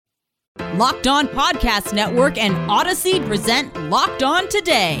Locked On Podcast Network and Odyssey present Locked On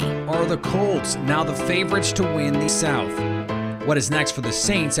Today. Are the Colts now the favorites to win the South? What is next for the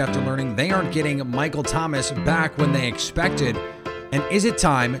Saints after learning they aren't getting Michael Thomas back when they expected? And is it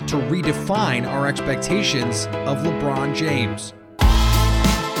time to redefine our expectations of LeBron James?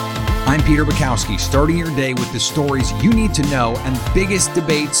 I'm Peter Bukowski, starting your day with the stories you need to know and biggest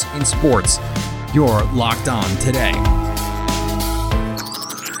debates in sports. You're Locked On Today.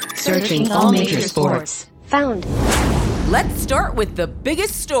 Searching all major sports. Found. Let's start with the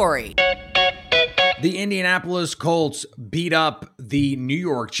biggest story. The Indianapolis Colts beat up the New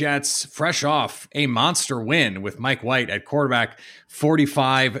York Jets fresh off a monster win with Mike White at quarterback,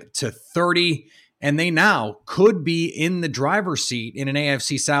 45-30. And they now could be in the driver's seat in an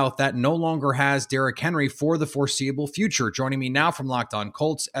AFC South that no longer has Derrick Henry for the foreseeable future. Joining me now from Locked On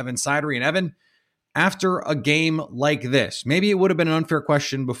Colts, Evan Sidery. And Evan, after a game like this, maybe it would have been an unfair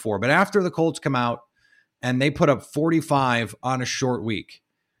question before, but after the Colts come out and they put up 45 on a short week,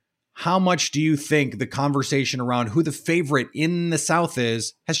 how much do you think the conversation around who the favorite in the South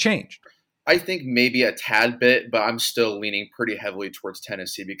is has changed? I think maybe a tad bit, but I'm still leaning pretty heavily towards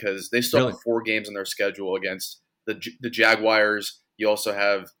Tennessee because they still have 4 games on their schedule against the Jaguars. You also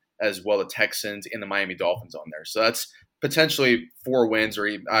have as well the Texans and the Miami Dolphins on there. So that's potentially 4 wins, or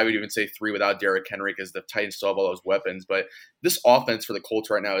I would even say 3 without Derrick Henry because the Titans still have all those weapons. But this offense for the Colts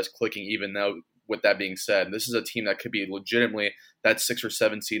right now is clicking, even though, with that being said, this is a team that could be legitimately that 6 or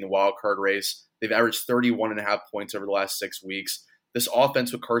 7 seed in the wild card race. They've averaged 31.5 points over the last 6 weeks. This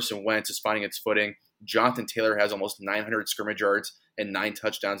offense with Carson Wentz is finding its footing. Jonathan Taylor has almost 900 scrimmage yards and 9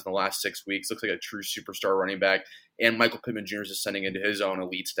 touchdowns in the last 6 weeks. Looks like a true superstar running back. And Michael Pittman Jr. is ascending into his own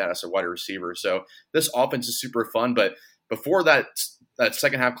elite status at wide receiver. So this offense is super fun. But before that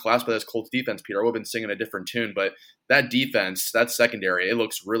second half collapse by this Colts defense, Peter, I would have been singing a different tune. But that defense, that secondary, it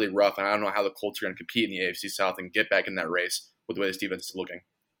looks really rough. And I don't know how the Colts are going to compete in the AFC South and get back in that race with the way this defense is looking.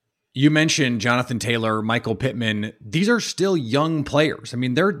 You mentioned Jonathan Taylor, Michael Pittman. These are still young players. I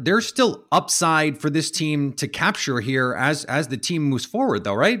mean, they're still upside for this team to capture here as the team moves forward,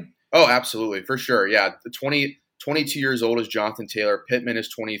 though, right? Oh, absolutely, for sure. Yeah, 22 years old is Jonathan Taylor. Pittman is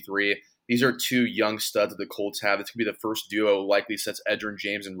 23. These are 2 young studs that the Colts have. This could be the first duo, likely since Edgerrin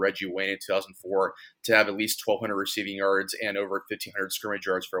James and Reggie Wayne in 2004, to have at least 1,200 receiving yards and over 1,500 scrimmage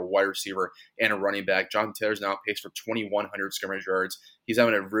yards for a wide receiver and a running back. Jonathan Taylor's now on pace for 2,100 scrimmage yards. He's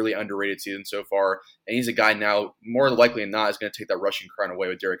having a really underrated season so far, and he's a guy now, more likely than not, is going to take that rushing crown away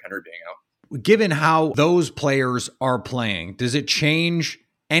with Derrick Henry being out. Given how those players are playing, does it change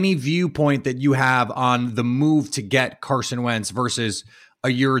any viewpoint that you have on the move to get Carson Wentz versus a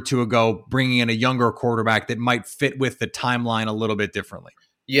year or 2 ago, bringing in a younger quarterback that might fit with the timeline a little bit differently?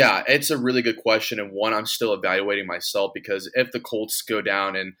 Yeah, it's a really good question, and one I'm still evaluating myself, because if the Colts go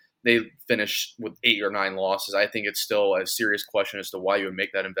down and they finish with 8 or 9 losses, I think it's still a serious question as to why you would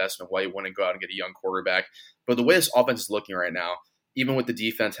make that investment, why you want to go out and get a young quarterback. But the way this offense is looking right now, even with the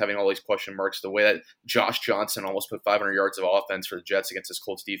defense having all these question marks, the way that Josh Johnson almost put 500 yards of offense for the Jets against this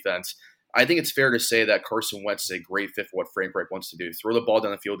Colts defense, I think it's fair to say that Carson Wentz is a great fit for what Frank Reich wants to do. Throw the ball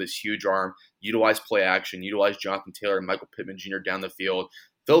down the field with his huge arm, utilize play action, utilize Jonathan Taylor and Michael Pittman Jr. down the field.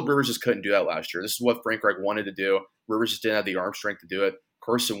 Philip Rivers just couldn't do that last year. This is what Frank Reich wanted to do. Rivers just didn't have the arm strength to do it.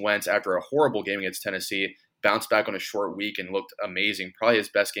 Carson Wentz, after a horrible game against Tennessee, bounced back on a short week and looked amazing. Probably his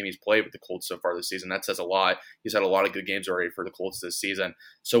best game he's played with the Colts so far this season. That says a lot. He's had a lot of good games already for the Colts this season.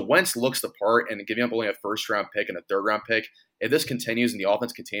 So Wentz looks the part, and giving up only a first-round pick and a third-round pick, if this continues and the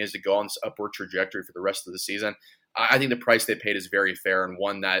offense continues to go on this upward trajectory for the rest of the season, I think the price they paid is very fair and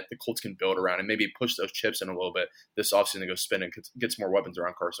one that the Colts can build around and maybe push those chips in a little bit this offseason to go spin and get some more weapons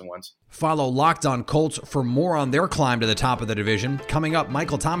around Carson Wentz. Follow Locked On Colts for more on their climb to the top of the division. Coming up,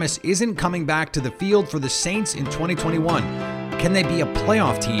 Michael Thomas isn't coming back to the field for the Saints in 2021. Can they be a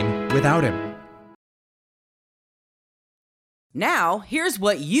playoff team without him? Now, here's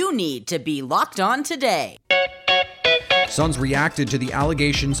what you need to be locked on today. Suns reacted to the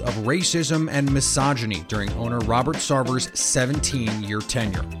allegations of racism and misogyny during owner Robert Sarver's 17-year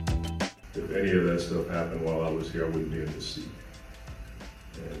tenure. If any of that stuff happened while I was here, I wouldn't be in this seat.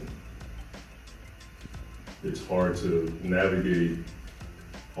 And it's hard to navigate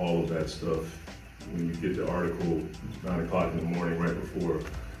all of that stuff when you get the article 9 o'clock in the morning right before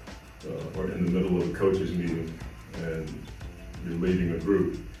or in the middle of a coaches meeting and you're leading a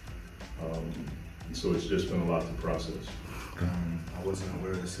group. So it's just been a lot to process. I wasn't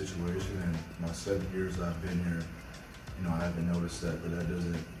aware of the situation, and my 7 years I've been here, I haven't noticed that, but that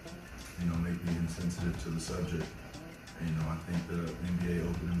doesn't, make me insensitive to the subject. I think the NBA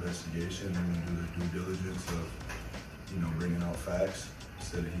open investigation, they're going to do the due diligence of, bringing out facts.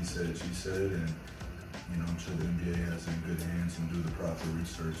 instead of he said, she said, and I'm sure the NBA has in good hands and do the proper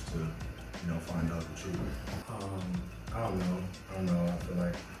research to find out the truth. I don't know. I feel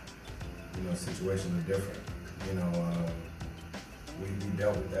like situations are different. We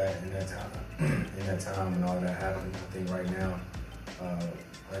dealt with that in that time when all that happened. I think right now,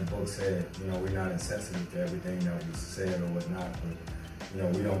 like Book said, we're not insensitive to everything that was said or whatnot,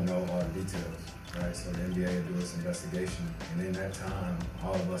 but we don't know all the details, right? So the NBA will do its investigation, and in that time,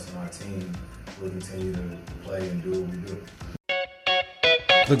 all of us on our team will continue to play and do what we do.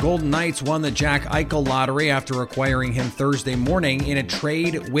 The Golden Knights won the Jack Eichel lottery after acquiring him Thursday morning in a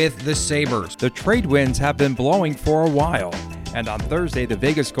trade with the Sabres. The trade winds have been blowing for a while, and on Thursday, the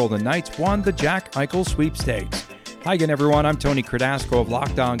Vegas Golden Knights won the Jack Eichel sweepstakes. Hi again, everyone. I'm Tony Cardasco of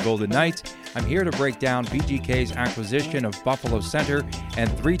Locked On Golden Knights. I'm here to break down VGK's acquisition of Buffalo center and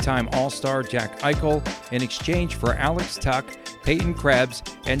three-time All-Star Jack Eichel in exchange for Alex Tuch, Peyton Krebs,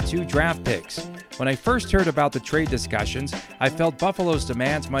 and 2 draft picks. When I first heard about the trade discussions, I felt Buffalo's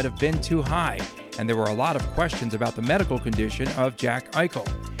demands might have been too high, and there were a lot of questions about the medical condition of Jack Eichel.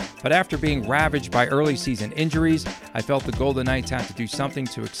 But after being ravaged by early season injuries, I felt the Golden Knights had to do something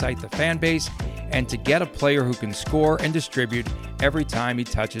to excite the fan base and to get a player who can score and distribute every time he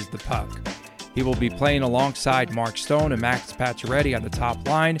touches the puck. He will be playing alongside Mark Stone and Max Pacioretty on the top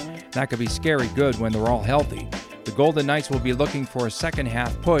line. That could be scary good when they're all healthy. The Golden Knights will be looking for a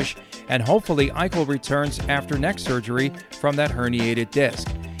second-half push, and hopefully Eichel returns after neck surgery from that herniated disc.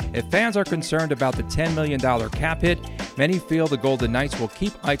 If fans are concerned about the $10 million cap hit, many feel the Golden Knights will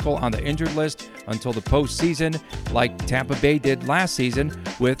keep Eichel on the injured list until the postseason, like Tampa Bay did last season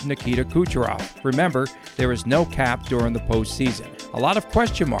with Nikita Kucherov. Remember, there is no cap during the postseason. A lot of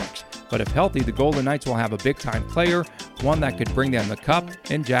question marks, but if healthy, the Golden Knights will have a big-time player, one that could bring them the cup,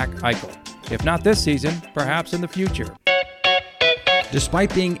 in Jack Eichel. If not this season, perhaps in the future.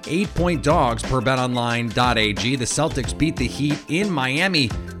 Despite being 8-point dogs per betonline.ag, the Celtics beat the Heat in Miami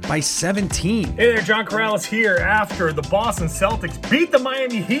by 17. Hey there, John Corrales here after the Boston Celtics beat the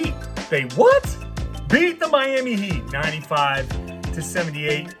Miami Heat. They what? Beat the Miami Heat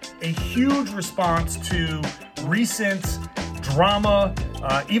 95-78. A huge response to recent drama.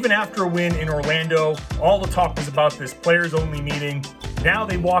 Even after a win in Orlando, all the talk was about this players-only meeting. Now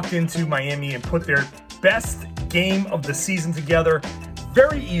they walked into Miami and put their best game of the season together.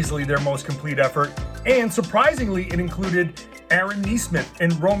 Very easily their most complete effort. And surprisingly, it included Aaron Nesmith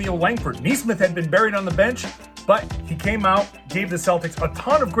and Romeo Langford. Nesmith had been buried on the bench, but he came out, gave the Celtics a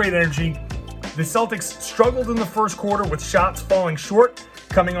ton of great energy. The Celtics struggled in the first quarter with shots falling short,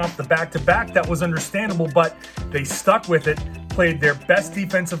 coming off the back-to-back. That was understandable, but they stuck with it, played their best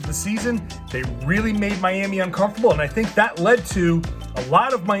defense of the season. They really made Miami uncomfortable, and I think that led to a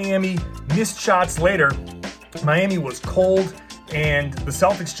lot of Miami missed shots later. Miami was cold, and the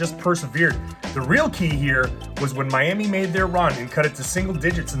Celtics just persevered. The real key here was when Miami made their run and cut it to single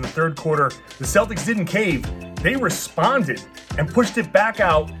digits in the third quarter, the Celtics didn't cave. They responded and pushed it back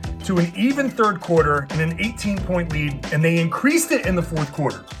out to an even third quarter and an 18-point lead, and they increased it in the fourth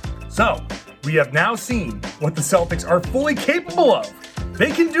quarter. So, we have now seen what the Celtics are fully capable of.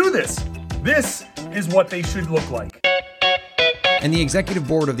 They can do this. This is what they should look like. And the executive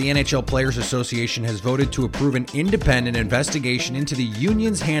board of the NHL Players Association has voted to approve an independent investigation into the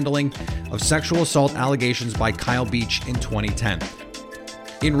union's handling of sexual assault allegations by Kyle Beach in 2010.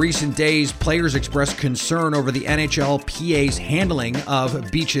 In recent days, players expressed concern over the NHLPA's handling of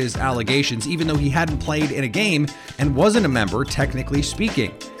Beach's allegations, even though he hadn't played in a game and wasn't a member, technically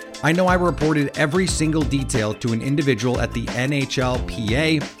speaking. I know I reported every single detail to an individual at the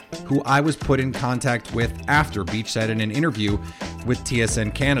NHLPA who I was put in contact with after, Beach said in an interview with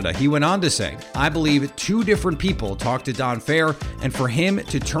TSN Canada. He went on to say, I believe 2 different people talked to Don Fair, and for him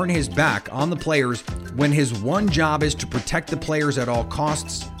to turn his back on the players when his one job is to protect the players at all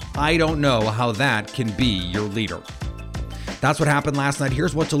costs, I don't know how that can be your leader. That's what happened last night.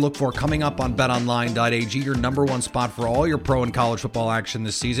 Here's what to look for coming up on betonline.ag, your number one spot for all your pro and college football action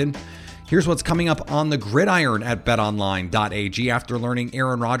this season. Here's what's coming up on the gridiron at betonline.ag. After learning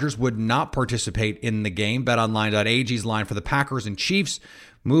Aaron Rodgers would not participate in the game, betonline.ag's line for the Packers and Chiefs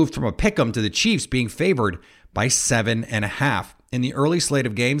moved from a pick'em to the Chiefs being favored by 7.5. In the early slate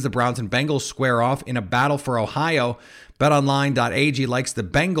of games, the Browns and Bengals square off in a battle for Ohio. BetOnline.ag likes the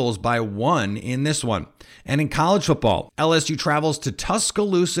Bengals by 1 in this one. And in college football, LSU travels to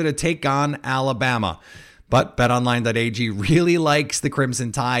Tuscaloosa to take on Alabama. But BetOnline.ag really likes the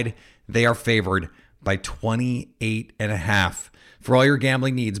Crimson Tide. They are favored by 28.5. For all your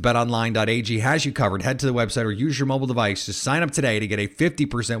gambling needs, BetOnline.ag has you covered. Head to the website or use your mobile device to sign up today to get a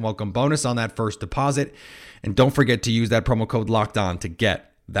 50% welcome bonus on that first deposit. And don't forget to use that promo code LOCKEDON to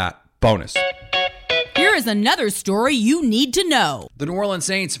get that bonus. Here is another story you need to know. The New Orleans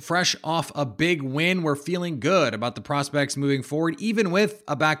Saints, fresh off a big win, were feeling good about the prospects moving forward, even with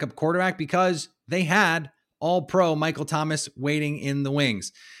a backup quarterback, because they had All-Pro Michael Thomas waiting in the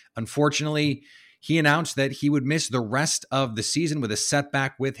wings. Unfortunately, he announced that he would miss the rest of the season with a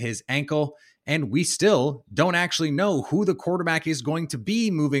setback with his ankle, and we still don't actually know who the quarterback is going to be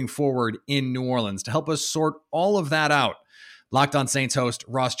moving forward in New Orleans. To help us sort all of that out, Locked On Saints host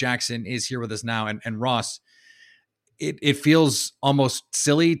Ross Jackson is here with us now. And Ross, it feels almost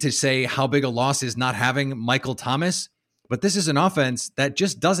silly to say how big a loss is not having Michael Thomas, but this is an offense that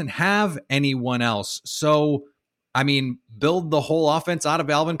just doesn't have anyone else. So, I mean, build the whole offense out of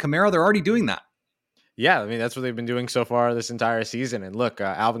Alvin Kamara. They're already doing that. Yeah, I mean, that's what they've been doing so far this entire season. And look,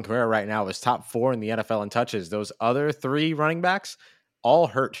 Alvin Kamara right now is top 4 in the NFL in touches. Those other 3 running backs all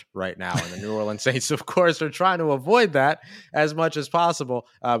hurt right now. And the New Orleans Saints, of course, are trying to avoid that as much as possible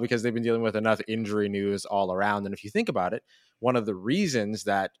because they've been dealing with enough injury news all around. And if you think about it, one of the reasons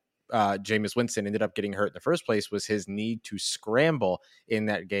that Jameis Winston ended up getting hurt in the first place was his need to scramble in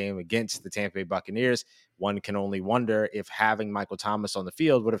that game against the Tampa Bay Buccaneers. One can only wonder if having Michael Thomas on the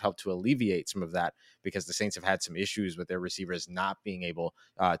field would have helped to alleviate some of that, because the Saints have had some issues with their receivers not being able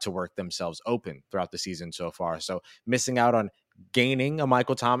to work themselves open throughout the season so far. So missing out on gaining a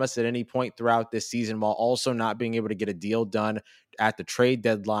Michael Thomas at any point throughout this season, while also not being able to get a deal done at the trade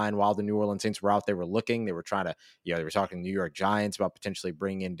deadline while the New Orleans Saints were out there, were looking. They were trying to, they were talking to the New York Giants about potentially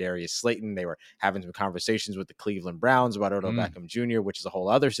bringing in Darius Slayton. They were having some conversations with the Cleveland Browns about Odell Beckham Jr., which is a whole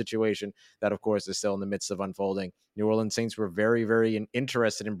other situation that, of course, is still in the midst of unfolding. New Orleans Saints were very, very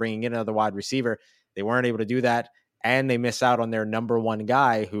interested in bringing in another wide receiver. They weren't able to do that. And they miss out on their number one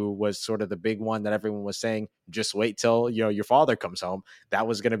guy, who was sort of the big one that everyone was saying, just wait till your father comes home. That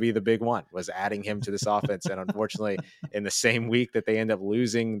was going to be the big one, was adding him to this offense. And unfortunately, in the same week that they end up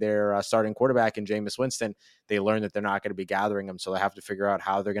losing their starting quarterback in Jameis Winston, they learn that they're not going to be gathering him. So they have to figure out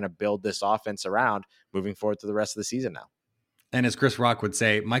how they're going to build this offense around moving forward to the rest of the season now. And as Chris Rock would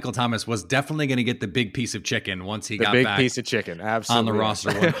say, Michael Thomas was definitely going to get the big piece of chicken once he got back. The big piece of chicken, absolutely. On the roster,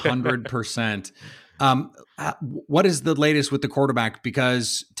 100%. What is the latest with the quarterback?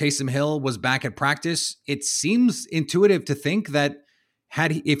 Because Taysom Hill was back at practice. It seems intuitive to think that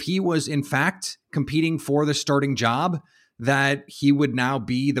if he was in fact competing for the starting job, that he would now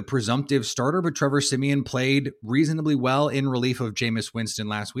be the presumptive starter. But Trevor Siemian played reasonably well in relief of Jameis Winston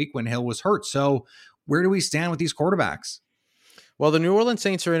last week when Hill was hurt. So where do we stand with these quarterbacks? Well, the New Orleans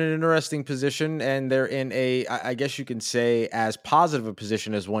Saints are in an interesting position, and they're in I guess you can say, as positive a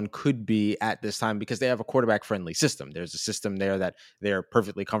position as one could be at this time, because they have a quarterback-friendly system. There's a system there that they're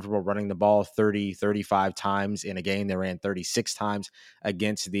perfectly comfortable running the ball 30, 35 times in a game. They ran 36 times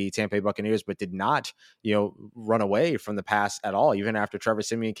against the Tampa Bay Buccaneers, but did not, run away from the pass at all. Even after Trevor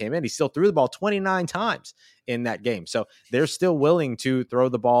Siemian came in, he still threw the ball 29 times in that game. So they're still willing to throw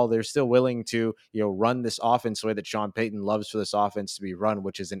the ball. They're still willing to, run this offense the way that Sean Payton loves for this offense to be run,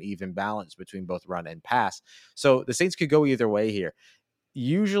 which is an even balance between both run and pass. So the Saints could go either way here.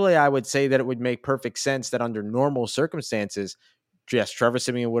 Usually I would say that it would make perfect sense that under normal circumstances, yes, Trevor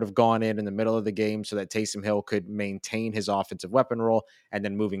Siemian would have gone in the middle of the game so that Taysom Hill could maintain his offensive weapon role. And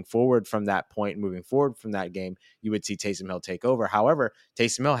then moving forward from that point, moving forward from that game, you would see Taysom Hill take over. However,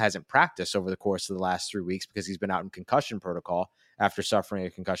 Taysom Hill hasn't practiced over the course of the last 3 weeks because he's been out in concussion protocol after suffering a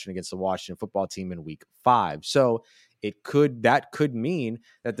concussion against the Washington football team in week 5. So that could mean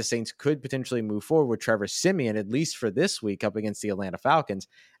that the Saints could potentially move forward with Trevor Siemian, at least for this week, up against the Atlanta Falcons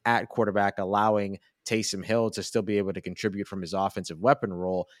at quarterback, allowing Taysom Hill to still be able to contribute from his offensive weapon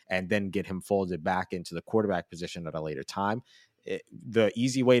role and then get him folded back into the quarterback position at a later time. The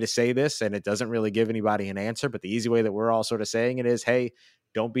easy way to say this, and it doesn't really give anybody an answer, but the easy way that we're all sort of saying it is, hey,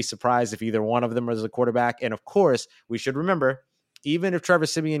 don't be surprised if either one of them is the quarterback. And of course, we should remember, even if Trevor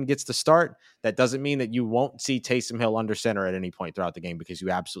Siemian gets the start, that doesn't mean that you won't see Taysom Hill under center at any point throughout the game, because you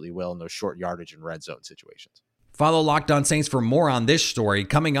absolutely will in those short yardage and red zone situations. Follow Locked On Saints for more on this story.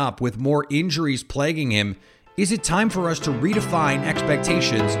 Coming up, with more injuries plaguing him, is it time for us to redefine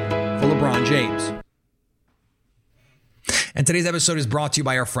expectations for LeBron James? And today's episode is brought to you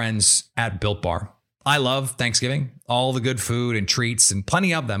by our friends at Built Bar. I love Thanksgiving, all the good food and treats and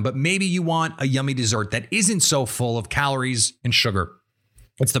plenty of them, but maybe you want a yummy dessert that isn't so full of calories and sugar.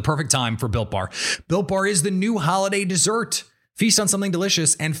 It's the perfect time for Built Bar. Built Bar is the new holiday dessert. Feast on something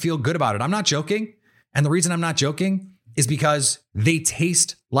delicious and feel good about it. I'm not joking. And the reason I'm not joking is because they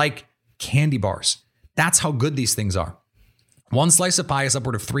taste like candy bars. That's how good these things are. One slice of pie is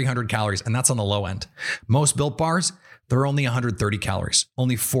upward of 300 calories, and that's on the low end. Most Built Bars, they're only 130 calories,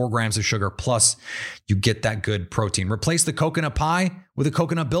 only 4 grams of sugar, plus you get that good protein. Replace the coconut pie with a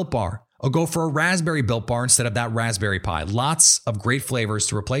coconut Built Bar, or go for a raspberry Built Bar instead of that raspberry pie. Lots of great flavors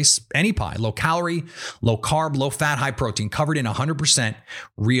to replace any pie. Low calorie, low carb, low fat, high protein, covered in 100%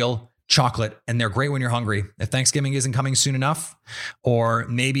 real chocolate, and they're great when you're hungry. If Thanksgiving isn't coming soon enough, or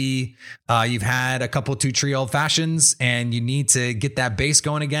maybe you've had a couple 2-3 old fashions and you need to get that base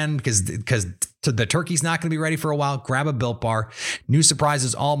going again because the turkey's not going to be ready for a while, grab a Built Bar. New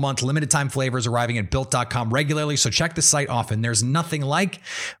surprises all month, limited time flavors arriving at Built.com regularly, so check the site often. There's nothing like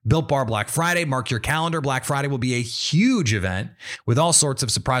Built Bar Black Friday. Mark your calendar. Black Friday will be a huge event with all sorts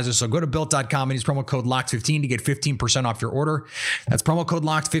of surprises, so go to Built.com and use promo code LOCKED15 to get 15% off your order. That's promo code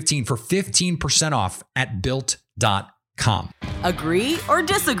LOCKED15 for 15% off at Built.com. Agree or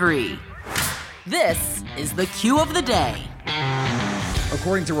disagree? This is the cue of the day.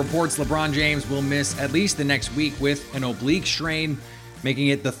 According to reports, LeBron James will miss at least the next week with an oblique strain, making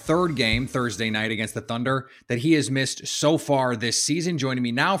it the third game Thursday night against the Thunder that he has missed so far this season. Joining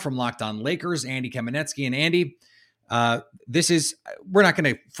me now from Locked On Lakers, Andy Kamenetsky. And Andy, we're not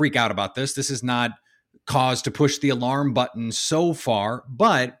going to freak out about this. This is not cause to push the alarm button so far,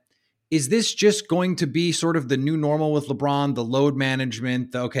 but is this just going to be sort of the new normal with LeBron, the load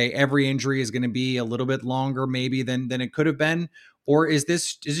management, every injury is going to be a little bit longer maybe than it could have been? Or is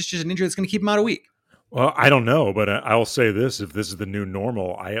this just an injury that's going to keep him out a week? Well, I don't know, but I'll say this. If this is the new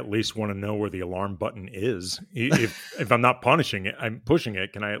normal, I at least want to know where the alarm button is. If I'm not pushing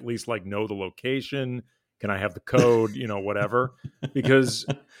it, can I at least know the location? Can I have the code, whatever? Because,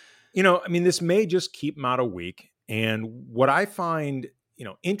 this may just keep him out a week. And what I find,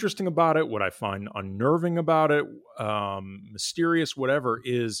 interesting about it, what I find unnerving about it, mysterious, whatever,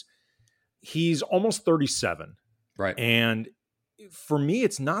 is he's almost 37. Right. And for me,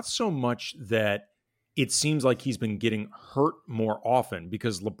 it's not so much that it seems like he's been getting hurt more often,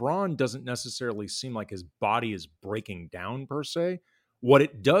 because LeBron doesn't necessarily seem like his body is breaking down per se. What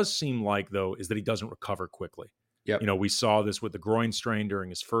it does seem like, though, is that he doesn't recover quickly. Yep. We saw this with the groin strain during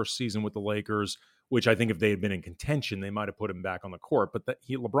his first season with the Lakers, which I think if they had been in contention, they might have put him back on the court. But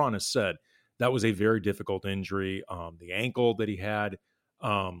LeBron has said that was a very difficult injury. The ankle that he had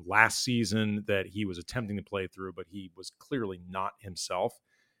last season that he was attempting to play through, but he was clearly not himself.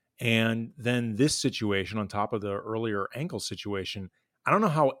 And then this situation on top of the earlier ankle situation, I don't know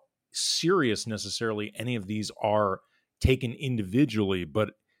how serious necessarily any of these are taken individually,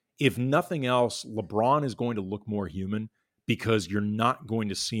 but if nothing else, LeBron is going to look more human because you're not going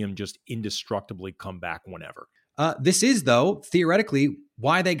to see him just indestructibly come back whenever. This is, though, theoretically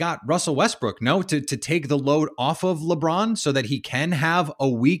why they got Russell Westbrook, to take the load off of LeBron so that he can have a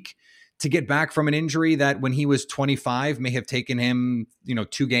week to get back from an injury that when he was 25 may have taken him,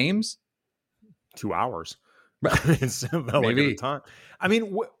 2 games. 2 hours. Maybe. Time.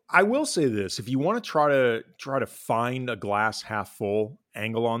 I will say this. If you want to try to find a glass half full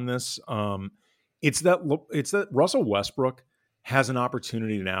angle on this, it's that Russell Westbrook has an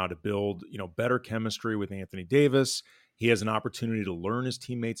opportunity now to build, better chemistry with Anthony Davis. He has an opportunity to learn his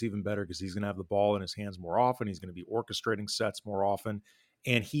teammates even better because he's going to have the ball in his hands more often. He's going to be orchestrating sets more often.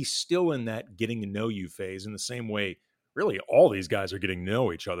 And he's still in that getting to know you phase in the same way, really, all these guys are getting to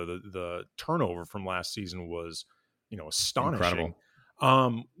know each other. The turnover from last season was, astonishing.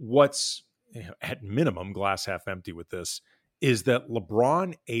 Incredible. What's at minimum glass half empty with this is that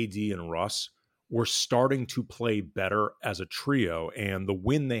LeBron, AD, and Russ were starting to play better as a trio. And the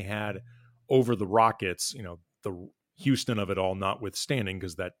win they had over the Rockets, the Houston of it all notwithstanding,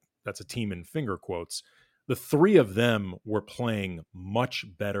 because that's a team in finger quotes, the three of them were playing much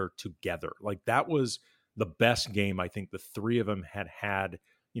better together. That was the best game I think the three of them had,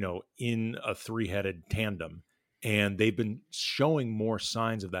 in a three-headed tandem. And they've been showing more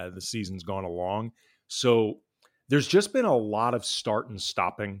signs of that as the season's gone along. So there's just been a lot of start and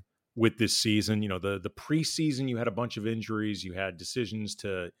stopping with this season. The preseason, you had a bunch of injuries. You had decisions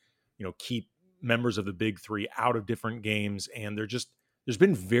to, keep members of the big three out of different games. And there's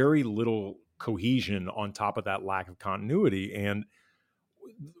been very little cohesion on top of that lack of continuity. And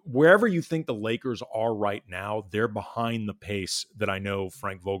wherever you think the Lakers are right now, they're behind the pace that I know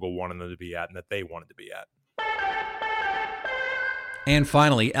Frank Vogel wanted them to be at and that they wanted to be at. And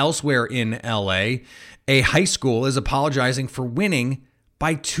finally, elsewhere in LA, a high school is apologizing for winning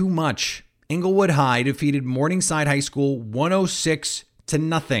by too much. Inglewood High defeated Morningside High School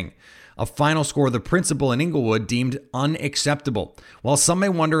 106-0. A final score the principal in Inglewood deemed unacceptable. While some may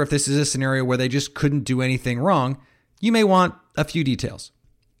wonder if this is a scenario where they just couldn't do anything wrong, you may want a few details.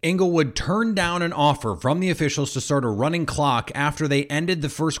 Inglewood turned down an offer from the officials to start a running clock after they ended the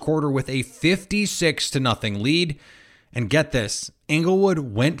first quarter with a 56-0 lead. And get this, Inglewood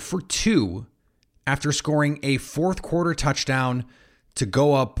went for 2 after scoring a fourth quarter touchdown to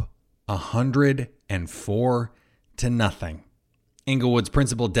go up 104-0. Inglewood's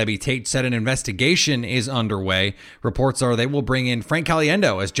principal, Debbie Tate, said an investigation is underway. Reports are they will bring in Frank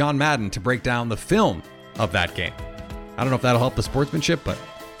Caliendo as John Madden to break down the film of that game. I don't know if that'll help the sportsmanship, but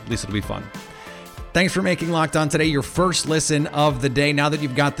at least it'll be fun. Thanks for making Locked On Today your first listen of the day. Now that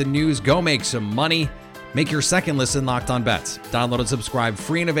you've got the news, go make some money. Make your second listen Locked On Bets. Download and subscribe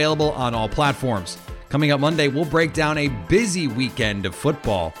free and available on all platforms. Coming up Monday, we'll break down a busy weekend of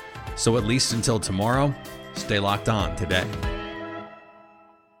football. So at least until tomorrow, stay locked on today.